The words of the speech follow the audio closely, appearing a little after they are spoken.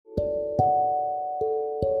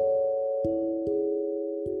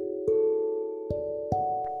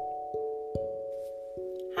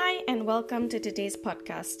and welcome to today's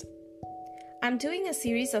podcast. I'm doing a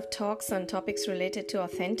series of talks on topics related to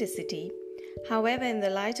authenticity. However, in the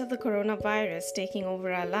light of the coronavirus taking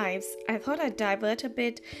over our lives, I thought I'd divert a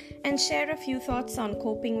bit and share a few thoughts on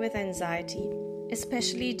coping with anxiety,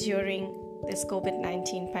 especially during this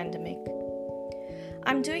COVID-19 pandemic.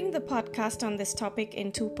 I'm doing the podcast on this topic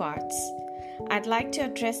in two parts. I'd like to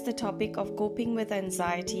address the topic of coping with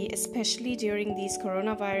anxiety, especially during these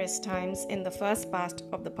coronavirus times, in the first part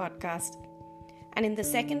of the podcast. And in the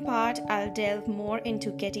second part, I'll delve more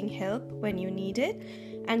into getting help when you need it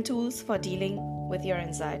and tools for dealing with your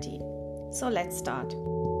anxiety. So let's start.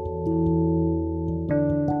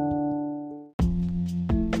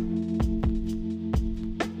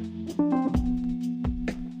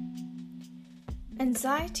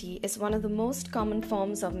 Anxiety is one of the most common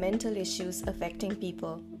forms of mental issues affecting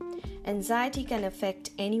people. Anxiety can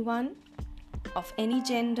affect anyone, of any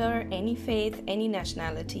gender, any faith, any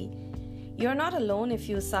nationality. You're not alone if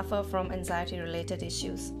you suffer from anxiety-related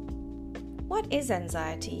issues. What is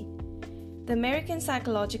anxiety? The American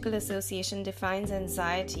Psychological Association defines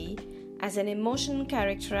anxiety as an emotion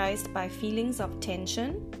characterized by feelings of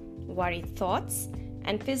tension, worried thoughts,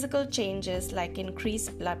 and physical changes like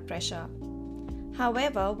increased blood pressure.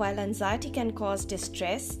 However, while anxiety can cause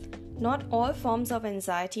distress, not all forms of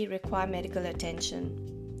anxiety require medical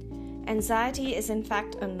attention. Anxiety is in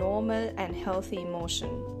fact a normal and healthy emotion.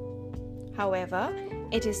 However,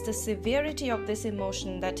 it is the severity of this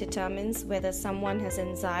emotion that determines whether someone has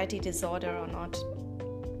anxiety disorder or not.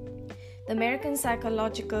 The American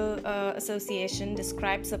Psychological Association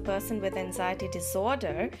describes a person with anxiety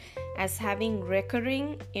disorder as having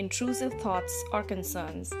recurring, intrusive thoughts or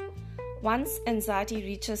concerns. Once anxiety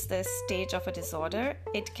reaches this stage of a disorder,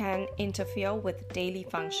 it can interfere with daily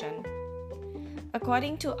function.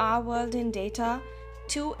 According to Our World in Data,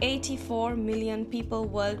 284 million people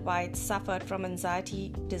worldwide suffered from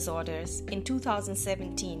anxiety disorders in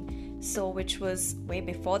 2017, which was way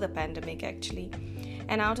before the pandemic actually.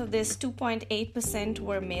 And out of this, 2.8%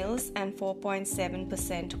 were males and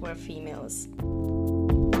 4.7% were females.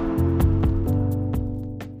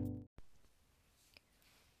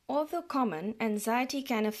 Although common, anxiety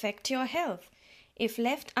can affect your health. If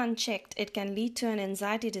left unchecked, it can lead to an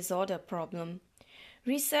anxiety disorder problem.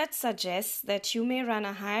 Research suggests that you may run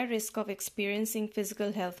a higher risk of experiencing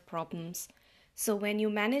physical health problems. So when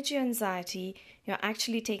you manage your anxiety, you're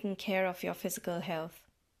actually taking care of your physical health.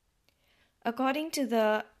 According to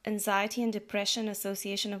the Anxiety and Depression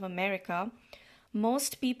Association of America,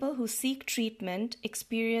 most people who seek treatment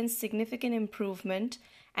experience significant improvement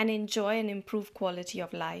and enjoy an improved quality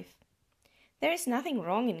of life. There is nothing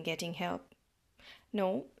wrong in getting help.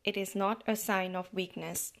 No, it is not a sign of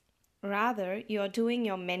weakness. Rather, you are doing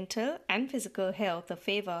your mental and physical health a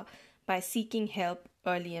favor by seeking help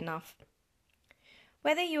early enough.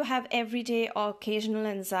 Whether you have everyday or occasional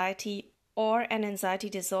anxiety or an anxiety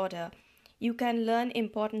disorder, you can learn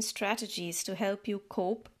important strategies to help you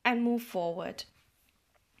cope and move forward.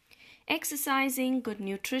 Exercising, good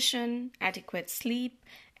nutrition, adequate sleep,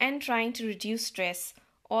 and trying to reduce stress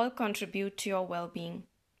all contribute to your well-being.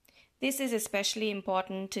 This is especially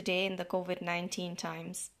important today in the COVID-19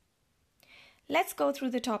 times. Let's go through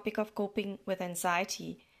the topic of coping with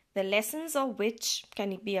anxiety, the lessons of which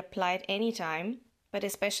can be applied anytime, but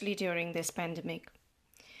especially during this pandemic.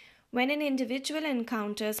 When an individual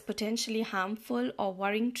encounters potentially harmful or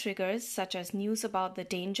worrying triggers, such as news about the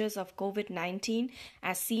dangers of COVID-19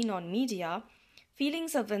 as seen on media,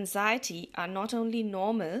 feelings of anxiety are not only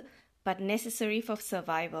normal, but necessary for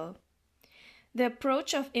survival. The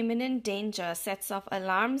approach of imminent danger sets off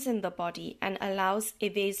alarms in the body and allows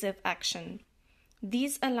evasive action.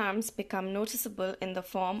 These alarms become noticeable in the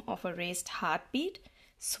form of a raised heartbeat,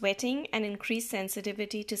 sweating, and increased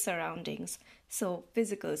sensitivity to surroundings, so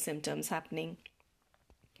physical symptoms happening.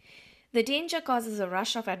 The danger causes a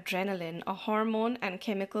rush of adrenaline, a hormone and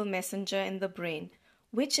chemical messenger in the brain,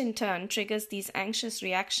 which in turn triggers these anxious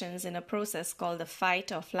reactions in a process called the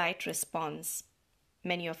fight or flight response.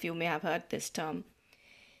 Many of you may have heard this term.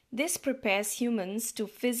 This prepares humans to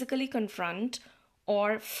physically confront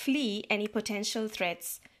or flee any potential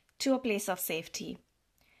threats to a place of safety.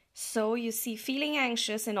 So you see, feeling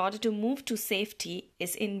anxious in order to move to safety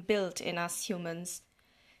is inbuilt in us humans.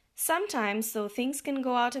 Sometimes, though, things can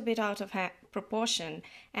go out a bit out of proportion,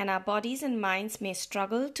 and our bodies and minds may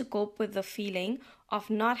struggle to cope with the feeling of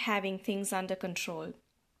not having things under control.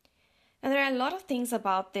 Now, there are a lot of things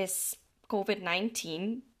about this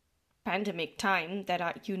COVID-19 pandemic time that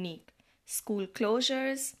are unique. School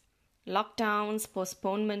closures, lockdowns,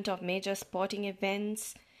 postponement of major sporting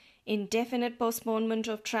events, indefinite postponement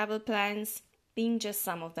of travel plans, being just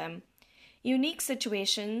some of them. Unique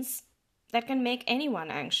situations that can make anyone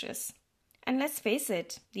anxious. And let's face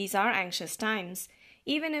it, these are anxious times.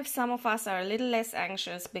 Even if some of us are a little less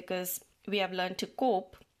anxious because we have learned to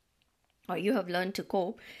cope, or you have learned to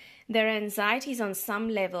cope, there are anxieties on some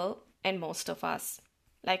level in most of us.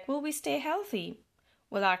 Like, will we stay healthy?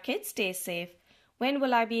 Will our kids stay safe? When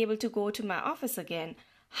will I be able to go to my office again?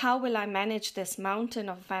 How will I manage this mountain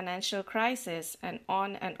of financial crisis? And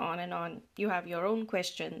on and on and on. You have your own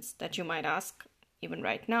questions that you might ask even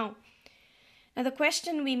right now. Now, the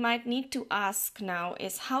question we might need to ask now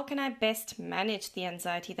is, how can I best manage the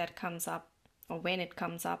anxiety that comes up, or when it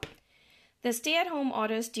comes up? The stay-at-home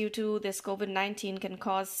orders due to this COVID-19 can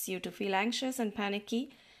cause you to feel anxious and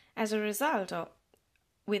panicky as a result of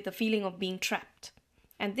with the feeling of being trapped.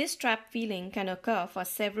 And this trapped feeling can occur for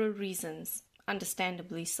several reasons,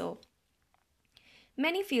 understandably so.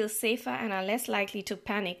 Many feel safer and are less likely to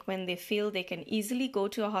panic when they feel they can easily go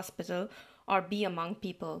to a hospital or be among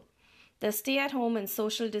people. The stay-at-home and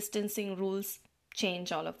social distancing rules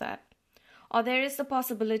change all of that. Or there is the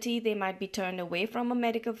possibility they might be turned away from a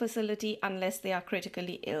medical facility unless they are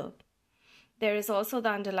critically ill. There is also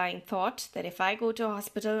the underlying thought that if I go to a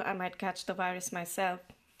hospital, I might catch the virus myself.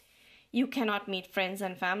 You cannot meet friends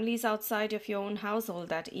and families outside of your own household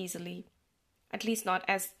that easily. At least not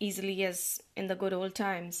as easily as in the good old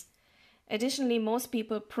times. Additionally, most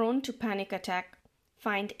people prone to panic attack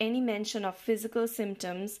find any mention of physical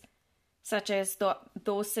symptoms, such as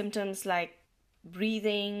those symptoms like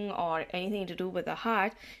breathing or anything to do with the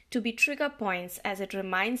heart, to be trigger points as it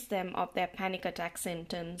reminds them of their panic attack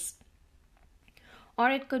symptoms. Or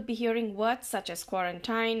it could be hearing words such as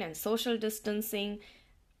quarantine and social distancing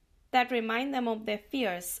that remind them of their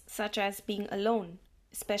fears, such as being alone,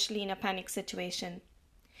 especially in a panic situation.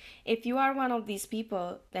 If you are one of these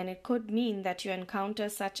people, then it could mean that you encounter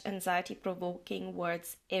such anxiety-provoking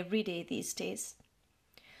words every day these days.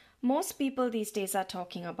 Most people these days are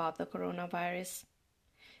talking about the coronavirus.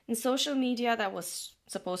 And social media that was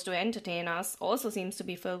supposed to entertain us also seems to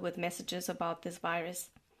be filled with messages about this virus.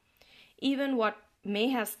 Even what may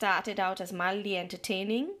have started out as mildly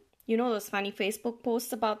entertaining, those funny Facebook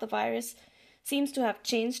posts about the virus, seems to have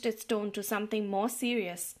changed its tone to something more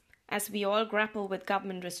serious as we all grapple with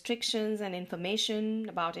government restrictions and information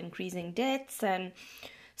about increasing deaths and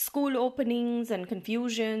school openings and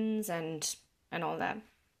confusions and all that.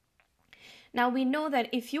 Now, we know that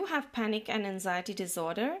if you have panic and anxiety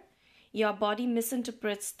disorder, your body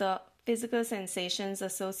misinterprets the physical sensations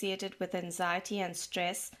associated with anxiety and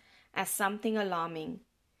stress as something alarming.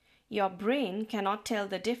 Your brain cannot tell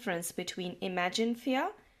the difference between imagined fear,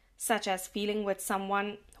 such as feeling with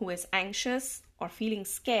someone who is anxious or feeling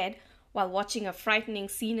scared while watching a frightening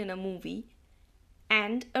scene in a movie,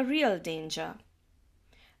 and a real danger.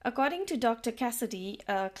 According to Dr. Cassidy,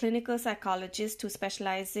 a clinical psychologist who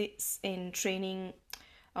specializes in training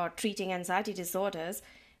or treating anxiety disorders,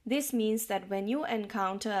 this means that when you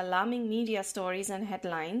encounter alarming media stories and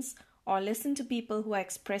headlines, or listen to people who are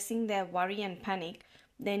expressing their worry and panic,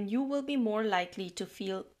 then you will be more likely to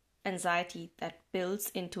feel anxiety that builds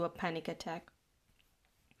into a panic attack.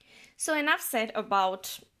 So enough said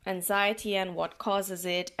about anxiety and what causes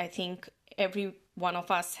it. I think every one of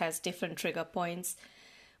us has different trigger points.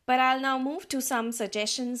 But I'll now move to some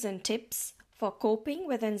suggestions and tips for coping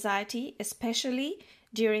with anxiety, especially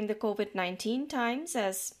during the COVID-19 times,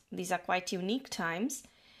 as these are quite unique times.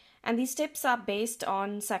 And these tips are based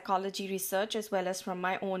on psychology research as well as from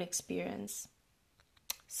my own experience.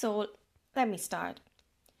 So let me start.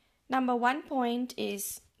 Number 1 point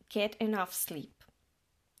is get enough sleep.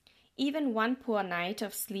 Even one poor night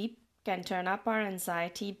of sleep can turn up our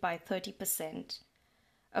anxiety by 30%,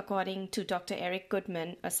 according to Dr. Eric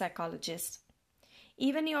Goodman, a psychologist.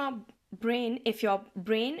 Even if your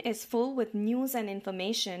brain is full with news and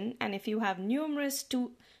information, and if you have numerous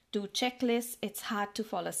to-do checklists, it's hard to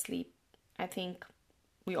fall asleep. I think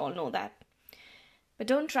we all know that. But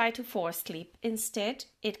don't try to force sleep. Instead,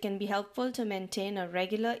 it can be helpful to maintain a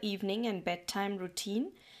regular evening and bedtime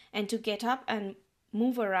routine and to get up and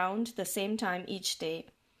move around the same time each day.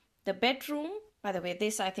 The bedroom, by the way,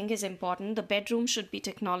 this I think is important, the bedroom should be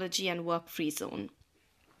technology and work-free zone.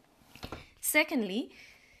 Secondly,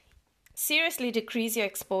 seriously decrease your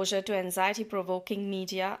exposure to anxiety-provoking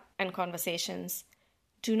media and conversations.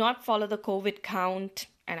 Do not follow the COVID count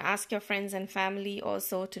and ask your friends and family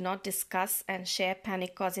also to not discuss and share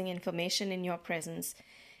panic-causing information in your presence,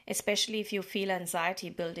 especially if you feel anxiety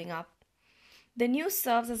building up. The news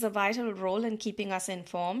serves as a vital role in keeping us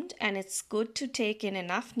informed, and it's good to take in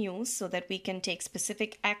enough news so that we can take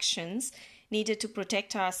specific actions needed to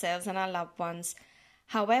protect ourselves and our loved ones.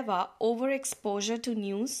 However, overexposure to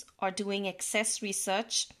news or doing excess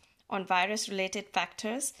research on virus-related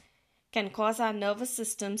factors can cause our nervous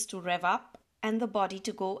systems to rev up and the body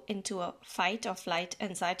to go into a fight or flight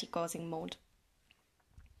anxiety-causing mode.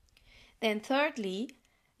 Then thirdly,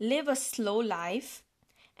 live a slow life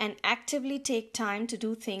and actively take time to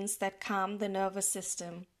do things that calm the nervous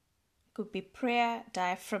system. Could be prayer,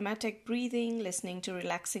 diaphragmatic breathing, listening to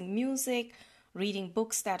relaxing music, reading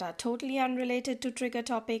books that are totally unrelated to trigger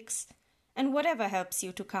topics, and whatever helps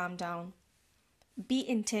you to calm down. Be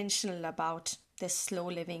intentional about this slow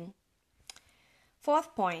living.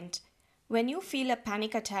 Fourth point, when you feel a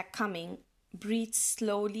panic attack coming, breathe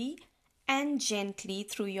slowly and gently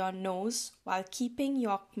through your nose while keeping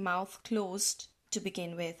your mouth closed to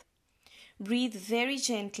begin with. Breathe very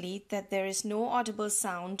gently that there is no audible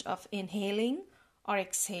sound of inhaling or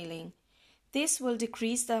exhaling. This will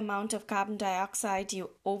decrease the amount of carbon dioxide you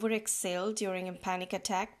overexhale during a panic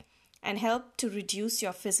attack and help to reduce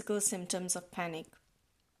your physical symptoms of panic.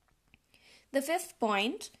 The fifth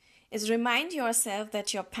point is remind yourself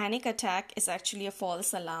that your panic attack is actually a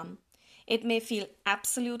false alarm. It may feel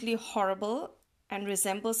absolutely horrible and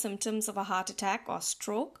resemble symptoms of a heart attack or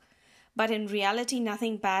stroke, but in reality,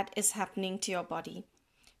 nothing bad is happening to your body.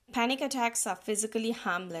 Panic attacks are physically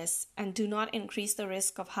harmless and do not increase the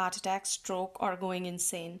risk of heart attack, stroke, or going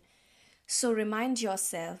insane. So remind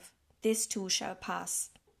yourself, this too shall pass.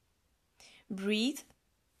 Breathe,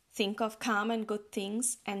 think of calm and good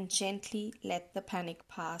things, and gently let the panic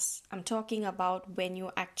pass. I'm talking about when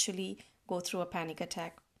you actually go through a panic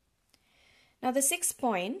attack. Now, the sixth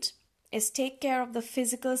point is take care of the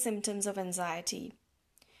physical symptoms of anxiety.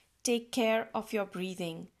 Take care of your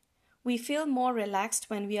breathing. We feel more relaxed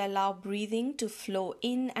when we allow breathing to flow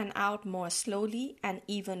in and out more slowly and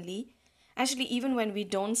evenly. Actually, even when we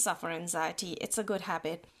don't suffer anxiety, it's a good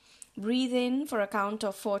habit. Breathe in for a count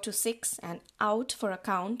of 4 to 6 and out for a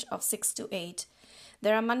count of 6 to 8.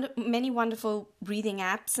 There are many wonderful breathing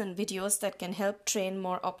apps and videos that can help train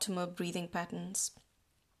more optimal breathing patterns.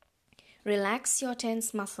 Relax your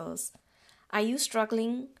tense muscles. Are you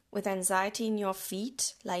struggling with anxiety in your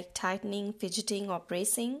feet, like tightening, fidgeting, or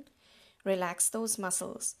bracing? Relax those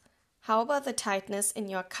muscles. How about the tightness in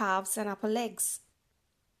your calves and upper legs?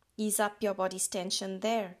 Ease up your body's tension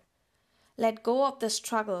there. Let go of the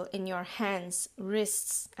struggle in your hands,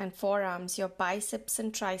 wrists, and forearms, your biceps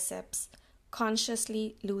and triceps.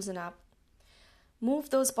 Consciously loosen up.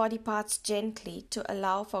 Move those body parts gently to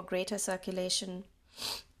allow for greater circulation.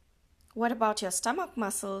 What about your stomach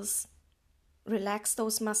muscles? Relax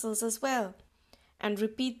those muscles as well. And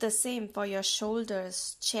repeat the same for your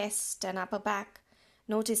shoulders, chest, and upper back.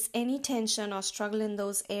 Notice any tension or struggle in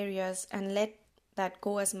those areas and let that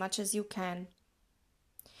go as much as you can.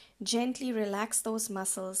 Gently relax those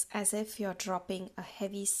muscles as if you're dropping a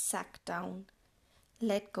heavy sack down.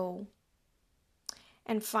 Let go.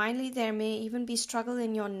 And finally, there may even be struggle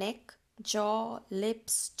in your neck, jaw,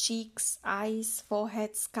 lips, cheeks, eyes,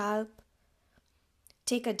 forehead, scalp.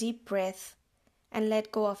 Take a deep breath and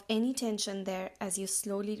let go of any tension there as you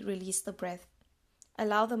slowly release the breath.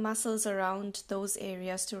 Allow the muscles around those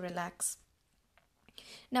areas to relax.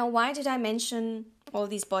 Now, why did I mention all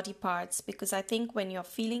these body parts? Because I think when you're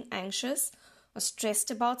feeling anxious or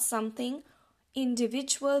stressed about something,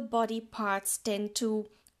 individual body parts tend to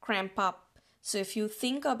cramp up. So if you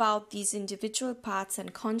think about these individual parts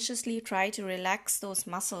and consciously try to relax those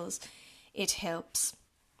muscles, it helps.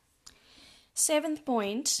 Seventh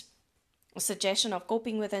point, a suggestion of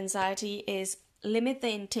coping with anxiety is limit the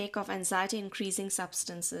intake of anxiety-increasing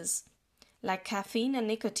substances. Like caffeine and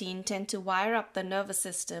nicotine tend to wire up the nervous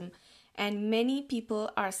system, and many people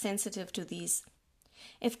are sensitive to these.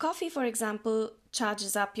 If coffee, for example,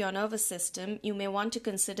 charges up your nervous system, you may want to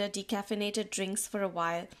consider decaffeinated drinks for a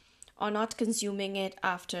while or not consuming it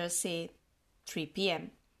after, say, 3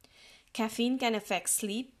 p.m. Caffeine can affect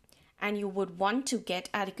sleep, and you would want to get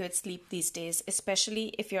adequate sleep these days,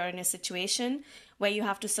 especially if you're in a situation where you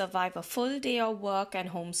have to survive a full day of work and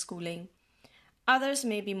homeschooling. Others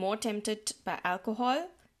may be more tempted by alcohol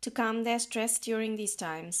to calm their stress during these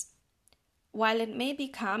times. While it may be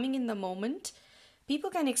calming in the moment, people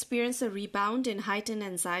can experience a rebound in heightened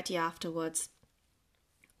anxiety afterwards.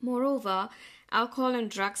 Moreover, alcohol and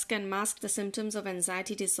drugs can mask the symptoms of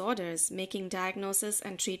anxiety disorders, making diagnosis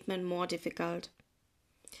and treatment more difficult.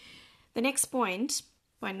 The next point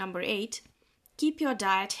number 8, keep your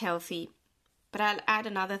diet healthy. But I'll add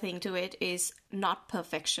another thing to it is not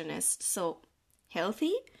perfectionist. So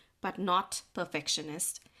healthy, but not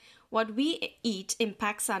perfectionist. What we eat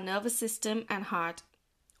impacts our nervous system and heart.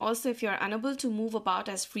 Also, if you're unable to move about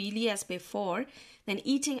as freely as before, then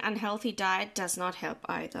eating unhealthy diet does not help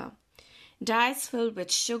either. Diets filled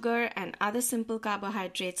with sugar and other simple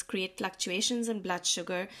carbohydrates create fluctuations in blood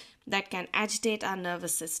sugar that can agitate our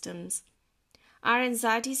nervous systems. Our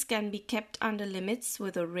anxieties can be kept under limits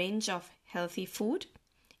with a range of healthy food,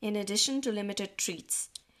 in addition to limited treats.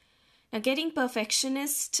 Now, getting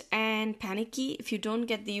perfectionist and panicky if you don't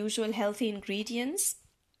get the usual healthy ingredients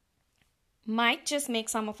might just make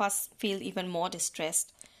some of us feel even more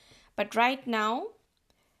distressed. But right now,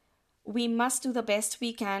 we must do the best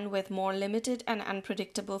we can with more limited and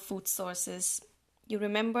unpredictable food sources. You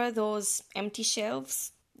remember those empty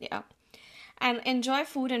shelves? Yeah. And enjoy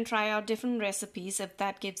food and try out different recipes if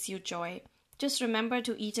that gives you joy. Just remember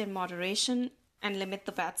to eat in moderation and limit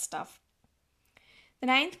the bad stuff. The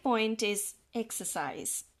 9th point is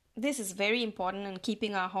exercise. This is very important in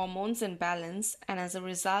keeping our hormones in balance and as a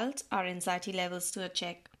result, our anxiety levels to a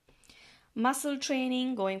check. Muscle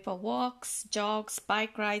training, going for walks, jogs,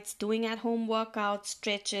 bike rides, doing at-home workouts,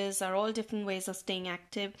 stretches are all different ways of staying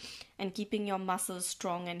active and keeping your muscles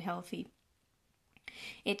strong and healthy.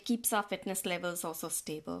 It keeps our fitness levels also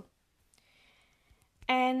stable.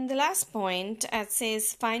 And the last point, it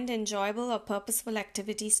says find enjoyable or purposeful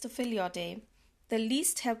activities to fill your day. The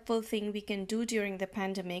least helpful thing we can do during the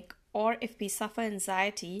pandemic, or if we suffer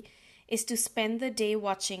anxiety, is to spend the day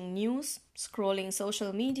watching news, scrolling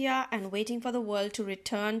social media, and waiting for the world to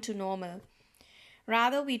return to normal.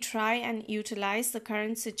 Rather, we try and utilize the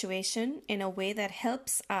current situation in a way that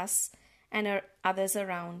helps us and others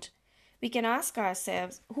around. We can ask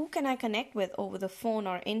ourselves, who can I connect with over the phone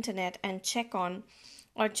or internet and check on,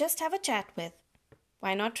 or just have a chat with?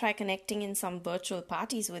 Why not try connecting in some virtual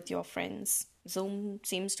parties with your friends? Zoom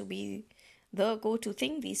seems to be the go-to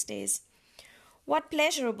thing these days. What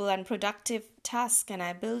pleasurable and productive tasks can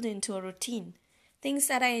I build into a routine? Things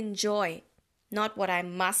that I enjoy, not what I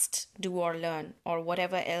must do or learn, or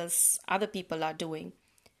whatever else other people are doing.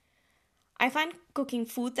 I find cooking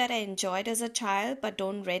food that I enjoyed as a child but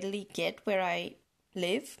don't readily get where I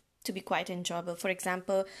live to be quite enjoyable. For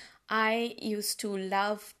example, I used to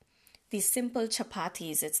love these simple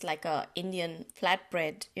chapatis. It's like a Indian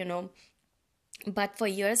flatbread, But for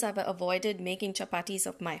years I've avoided making chapatis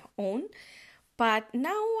of my own. But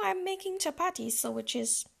now I'm making chapatis, so which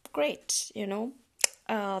is great,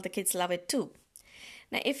 The kids love it too.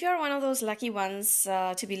 Now, if you're one of those lucky ones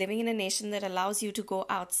to be living in a nation that allows you to go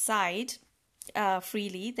outside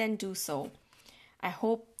freely, then do so. I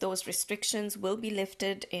hope those restrictions will be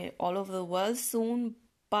lifted all over the world soon.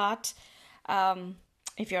 But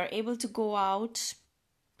if you're able to go out,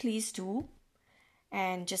 please do.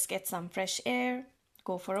 And just get some fresh air,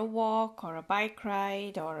 go for a walk or a bike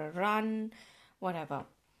ride or a run, whatever.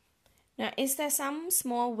 Now, is there some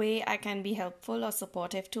small way I can be helpful or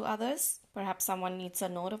supportive to others? Perhaps someone needs a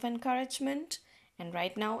note of encouragement, and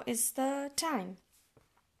right now is the time.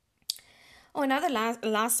 Oh, another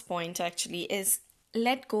last point actually is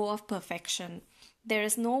let go of perfection. There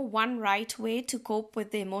is no one right way to cope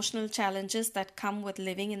with the emotional challenges that come with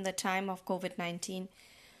living in the time of COVID-19.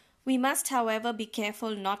 We must, however, be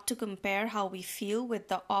careful not to compare how we feel with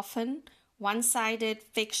the often one-sided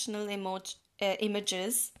fictional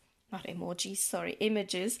images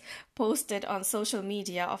posted on social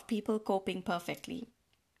media of people coping perfectly.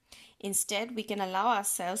 Instead, we can allow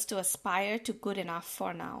ourselves to aspire to good enough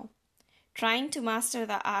for now. Trying to master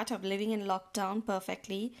the art of living in lockdown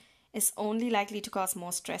perfectly is only likely to cause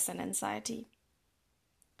more stress and anxiety.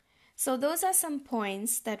 So those are some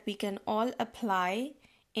points that we can all apply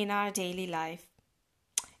in our daily life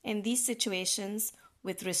in these situations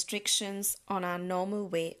with restrictions on our normal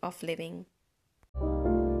way of living.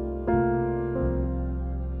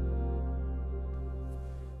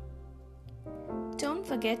 Don't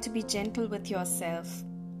forget to be gentle with yourself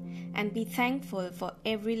and be thankful for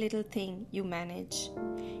every little thing you manage.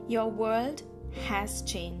 Your world has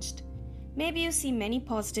changed. Maybe you see many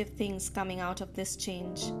positive things coming out of this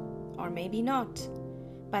change, or maybe not.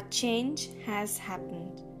 But change has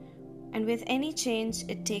happened. And with any change,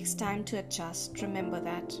 it takes time to adjust. Remember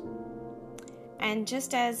that. And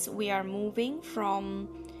just as we are moving from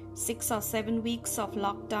 6 or 7 weeks of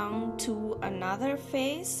lockdown to another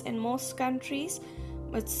phase in most countries,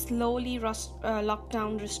 with slowly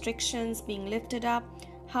lockdown restrictions being lifted up,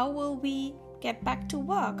 how will we get back to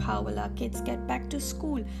work? How will our kids get back to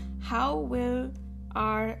school? How will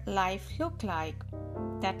our life look like?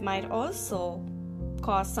 That might also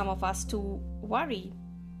cause some of us to worry.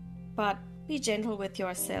 But be gentle with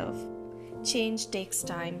yourself. Change takes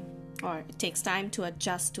time, or it takes time to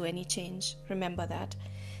adjust to any change. Remember that.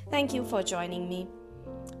 Thank you for joining me.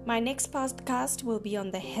 My next podcast will be on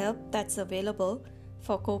the help that's available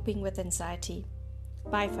for coping with anxiety.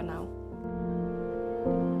 Bye for now.